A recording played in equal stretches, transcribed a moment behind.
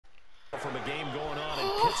from a game going on in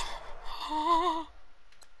Pittsburgh.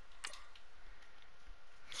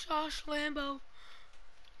 Josh Lambo.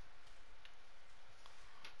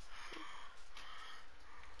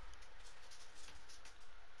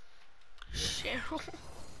 Cheryl.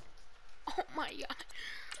 Oh my God.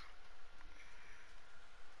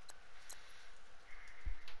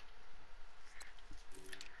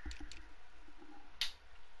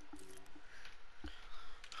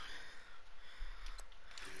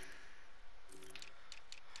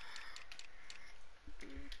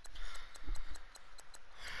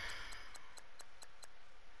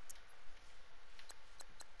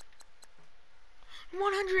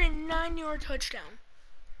 $109-yard touchdown.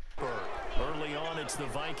 Early on, it's the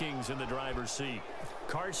Vikings in the driver's seat.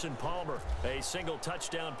 Carson Palmer, a single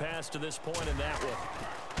touchdown pass to this point in that one.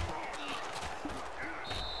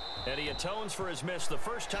 And he atones for his miss the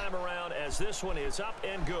first time around as this one is up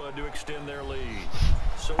and good to extend their lead.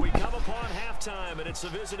 So we come upon halftime, and it's the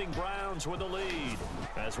visiting Browns with the lead.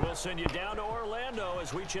 As we'll send you down to Orlando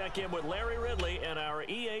as we check in with Larry Ridley and our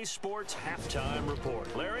EA Sports Halftime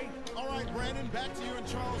Report. Larry? All right, Brandon, back to you and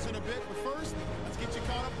Charles in a bit. But first, let's get you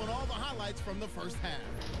caught up on all the highlights from the first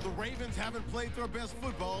half. The Ravens haven't played their best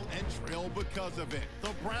football and trail because of it.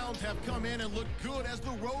 The Browns have come in and looked good as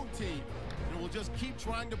the road team. And will just keep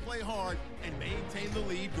trying to play hard and maintain the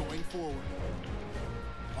lead going forward.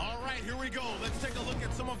 All right, here we go. Let's take a look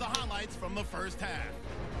at some of the highlights from the first half.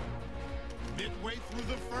 Midway through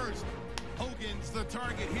the first, Hogan's the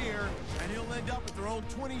target here, and he'll end up at their own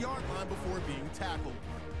 20-yard line before being tackled.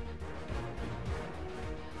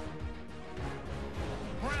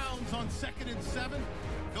 Browns on 2nd and 7.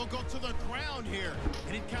 They'll go to the ground here,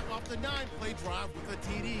 and he'd cap off the 9-play drive with a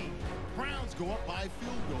TD. Browns go up by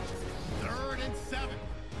field goal. 3rd and 7.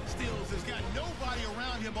 Steele has got nobody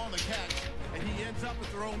around him on the catch, and he ends up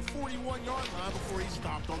at their own 41-yard line before he's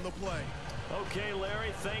stopped on the play. Okay,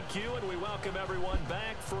 Larry, thank you, and we welcome everyone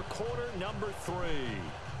back for quarter number 3.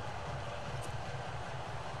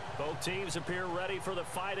 Both teams appear ready for the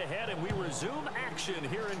fight ahead, and we resume action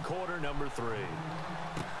here in quarter number 3.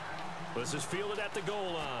 This is fielded at the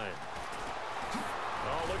goal line.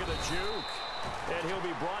 Oh, look at the juke. And he'll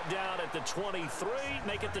be brought down at the 23,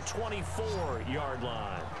 make it the 24-yard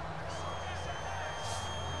line.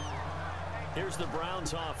 Here's the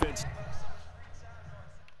Browns offense.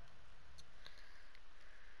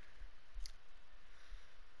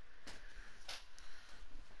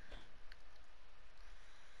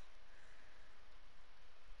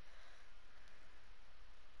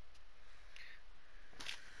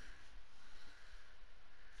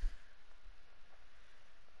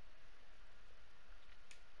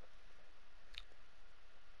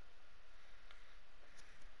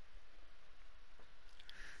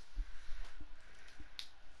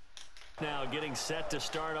 Now getting set to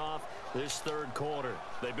start off this third quarter.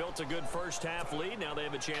 They built a good first half lead. Now they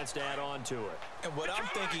have a chance to add on to it. And what I'm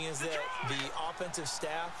thinking is that the offensive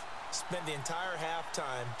staff spent the entire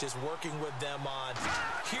halftime just working with them on,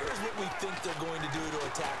 here's what we think they're going to do to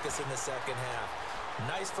attack us in the second half.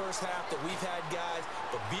 Nice first half that we've had, guys,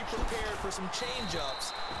 but be prepared for some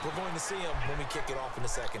change-ups. We're going to see them when we kick it off in the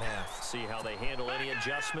second half. See how they handle any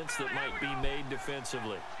adjustments that might be made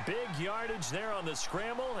defensively. Big yardage there on the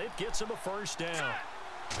scramble. It gets them a first down.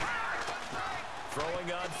 Throwing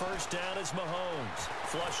on first down is Mahomes.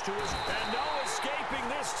 Flush to his, and no escaping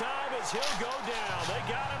this time as he'll go down. They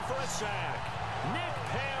got him for a sack. Nick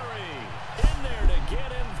Perry in there to get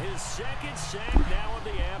him his second sack now of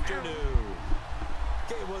the afternoon.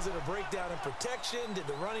 Okay, was it a breakdown in protection? Did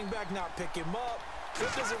the running back not pick him up?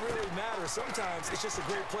 It doesn't really matter. Sometimes it's just a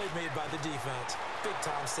great play made by the defense.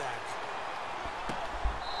 Big-time sack.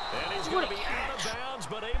 And he's going to be out of bounds,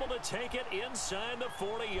 but able to take it inside the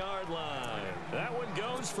 40-yard line. That one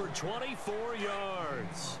goes for 24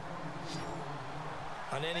 yards.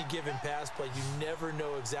 On any given pass play, you never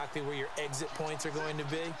know exactly where your exit points are going to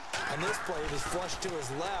be. On this play, it was flushed to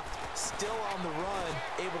his left, still on the run,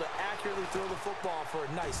 able to accurately throw the football for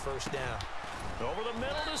a nice first down. Over the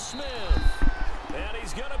middle to Smith. And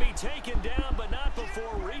he's going to be taken down, but not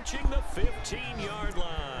before reaching the 15-yard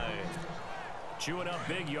line. Chewing up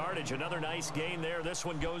big yardage. Another nice gain there. This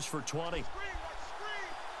one goes for 20.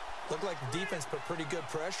 Looked like the defense put pretty good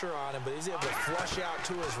pressure on him, but he's able to flush out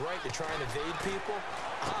to his right to try and evade people.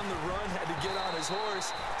 On the run, had to get on his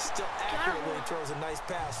horse. Still accurately throws a nice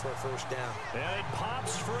pass for a first down. And it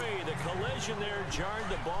pops free. The collision there jarred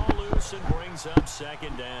the ball loose and brings up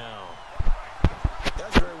second down.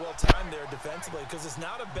 That's very well timed there defensively because it's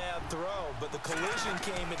not a bad throw, but the collision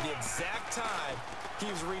came at the exact time he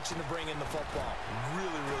was reaching to bring in the football.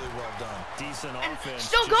 Really, really well done. Decent offense.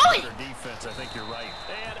 Still going. Defense, I think you're right.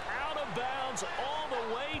 And out of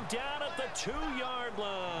 2-yard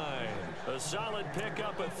line. A solid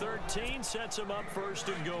pickup of 13 sets him up first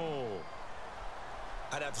and goal.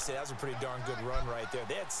 I'd have to say that was a pretty darn good run right there.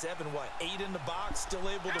 They had 8 in the box, still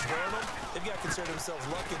able to burn them. They've got to consider themselves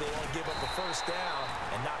lucky they only give up a first down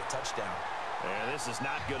and not a touchdown. And this is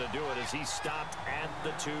not going to do it as he stopped at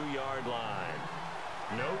the 2-yard line.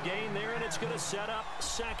 No gain there, and it's going to set up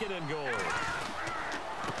second and goal.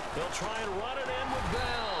 They'll try and run it in with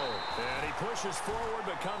Bell. And he pushes forward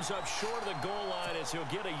but comes up short of the goal line as he'll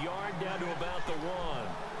get a yard down to about the 1.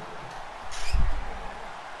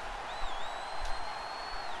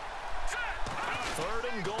 Third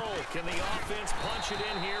and goal. Can the offense punch it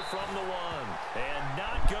in here from the 1? And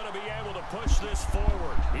not going to be able to push this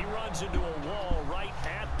forward. He runs into a wall right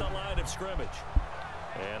at the line of scrimmage.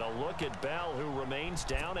 And a look at Bell, who remains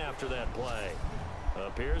down after that play.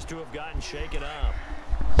 Appears to have gotten shaken up.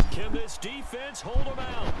 Can this defense hold him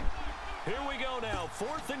out? Here we go now.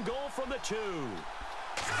 4th and goal from the 2.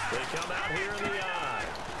 They come out here in the I.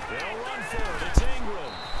 They'll run for it. It's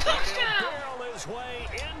Ingram. Touchdown! He'll barrel his way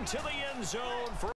into the end zone for